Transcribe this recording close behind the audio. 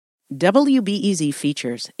WBEZ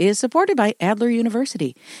Features is supported by Adler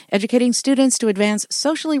University, educating students to advance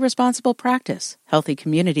socially responsible practice, healthy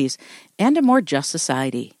communities, and a more just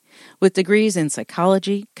society. With degrees in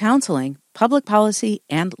psychology, counseling, public policy,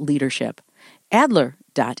 and leadership.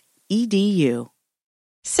 Adler.edu.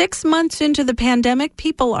 6 months into the pandemic,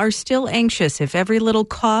 people are still anxious if every little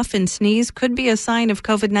cough and sneeze could be a sign of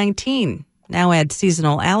COVID-19. Now add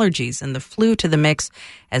seasonal allergies and the flu to the mix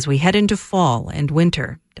as we head into fall and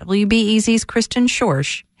winter. WBEZ's Kristen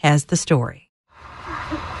Schorsch has the story.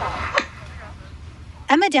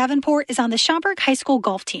 Emma Davenport is on the Schaumburg High School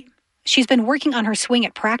golf team. She's been working on her swing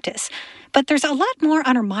at practice, but there's a lot more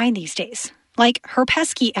on her mind these days, like her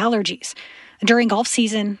pesky allergies. During golf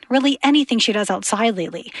season, really anything she does outside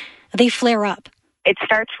lately, they flare up. It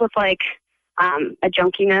starts with a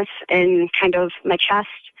junkiness in kind of my chest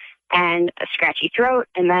and a scratchy throat,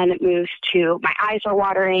 and then it moves to my eyes are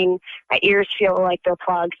watering, my ears feel like they're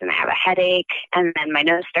plugged, and I have a headache, and then my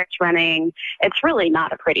nose starts running. It's really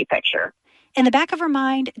not a pretty picture. In the back of her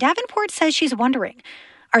mind, Davenport says she's wondering,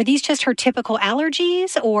 are these just her typical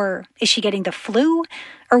allergies, or is she getting the flu?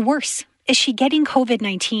 Or worse, is she getting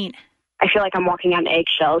COVID-19? I feel like I'm walking on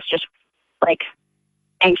eggshells, just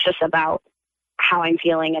anxious about how I'm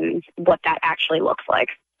feeling and what that actually looks like.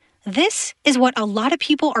 This is what a lot of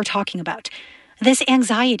people are talking about. This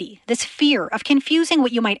anxiety, this fear of confusing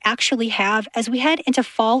what you might actually have as we head into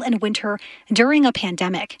fall and winter during a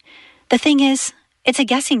pandemic. The thing is, it's a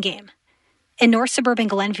guessing game. In north suburban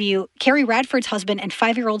Glenview, Carrie Radford's husband and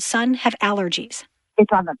 5-year-old son have allergies.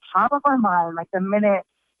 It's on the top of our mind, like the minute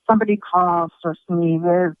somebody coughs or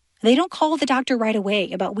sneezes. They don't call the doctor right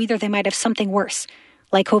away about whether they might have something worse,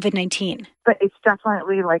 like COVID-19. But it's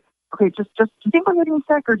definitely okay, just do you think we're getting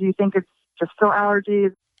sick, or do you think it's just still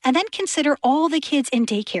allergies? And then consider all the kids in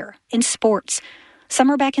daycare, in sports. Some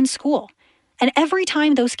are back in school. And every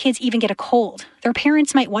time those kids even get a cold, their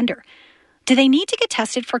parents might wonder, do they need to get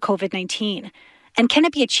tested for COVID-19? And can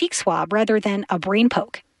it be a cheek swab rather than a brain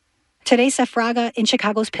poke? Teresa Fraga in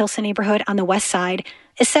Chicago's Pilsen neighborhood on the west side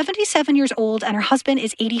is 77 years old and her husband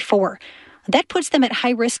is 84. That puts them at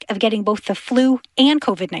high risk of getting both the flu and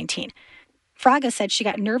COVID-19. Fraga said she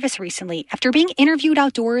got nervous recently after being interviewed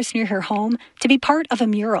outdoors near her home to be part of a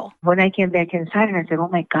mural. When I came back inside and I said, oh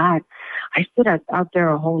my God, I stood out there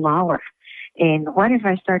a whole hour. And what if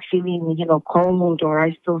I start feeling, cold, or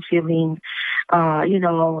I still feeling,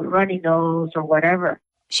 runny nose or whatever?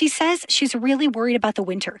 She says she's really worried about the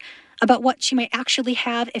winter, about what she might actually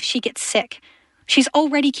have if she gets sick. She's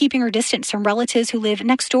already keeping her distance from relatives who live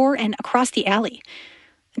next door and across the alley.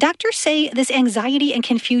 Doctors say this anxiety and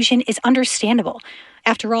confusion is understandable.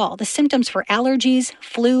 After all, the symptoms for allergies,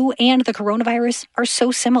 flu, and the coronavirus are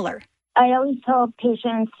so similar. I always tell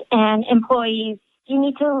patients and employees, you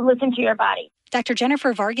need to listen to your body. Dr.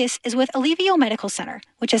 Jennifer Vargas is with Alivio Medical Center,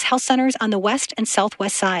 which is health centers on the west and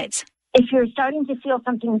southwest sides. If you're starting to feel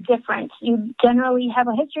something different, you generally have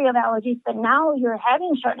a history of allergies, but now you're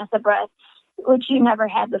having shortness of breath, which you never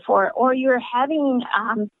had before, or you're having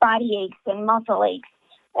body aches and muscle aches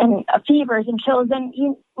and fevers and chills, and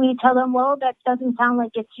we tell them, well, that doesn't sound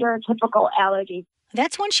like it's your typical allergy.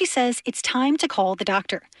 That's when she says it's time to call the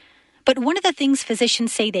doctor. But one of the things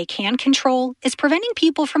physicians say they can control is preventing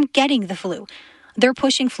people from getting the flu. They're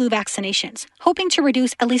pushing flu vaccinations, hoping to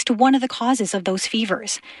reduce at least one of the causes of those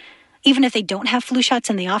fevers. Even if they don't have flu shots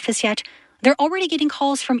in the office yet, they're already getting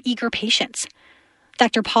calls from eager patients.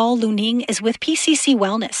 Dr. Paul Luning is with PCC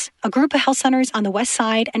Wellness, a group of health centers on the west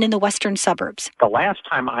side and in the western suburbs. The last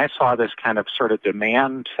time I saw this kind of sort of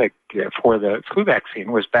demand for the flu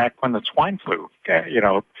vaccine was back when the swine flu,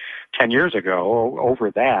 10 years ago. Over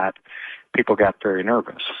that, people got very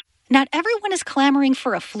nervous. Not everyone is clamoring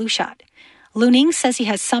for a flu shot. Luning says he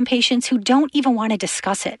has some patients who don't even want to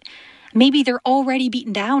discuss it. Maybe they're already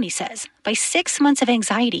beaten down, he says, by 6 months of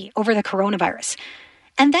anxiety over the coronavirus.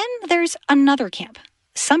 And then there's another camp.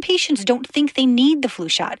 Some patients don't think they need the flu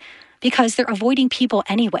shot because they're avoiding people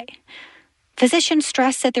anyway. Physicians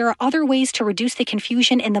stress that there are other ways to reduce the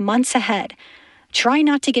confusion in the months ahead. Try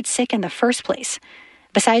not to get sick in the first place.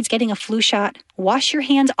 Besides getting a flu shot, wash your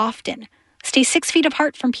hands often. Stay 6 feet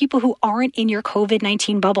apart from people who aren't in your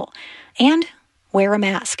COVID-19 bubble. And wear a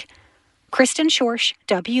mask. Kristen Schorsch,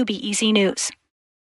 WBEZ News.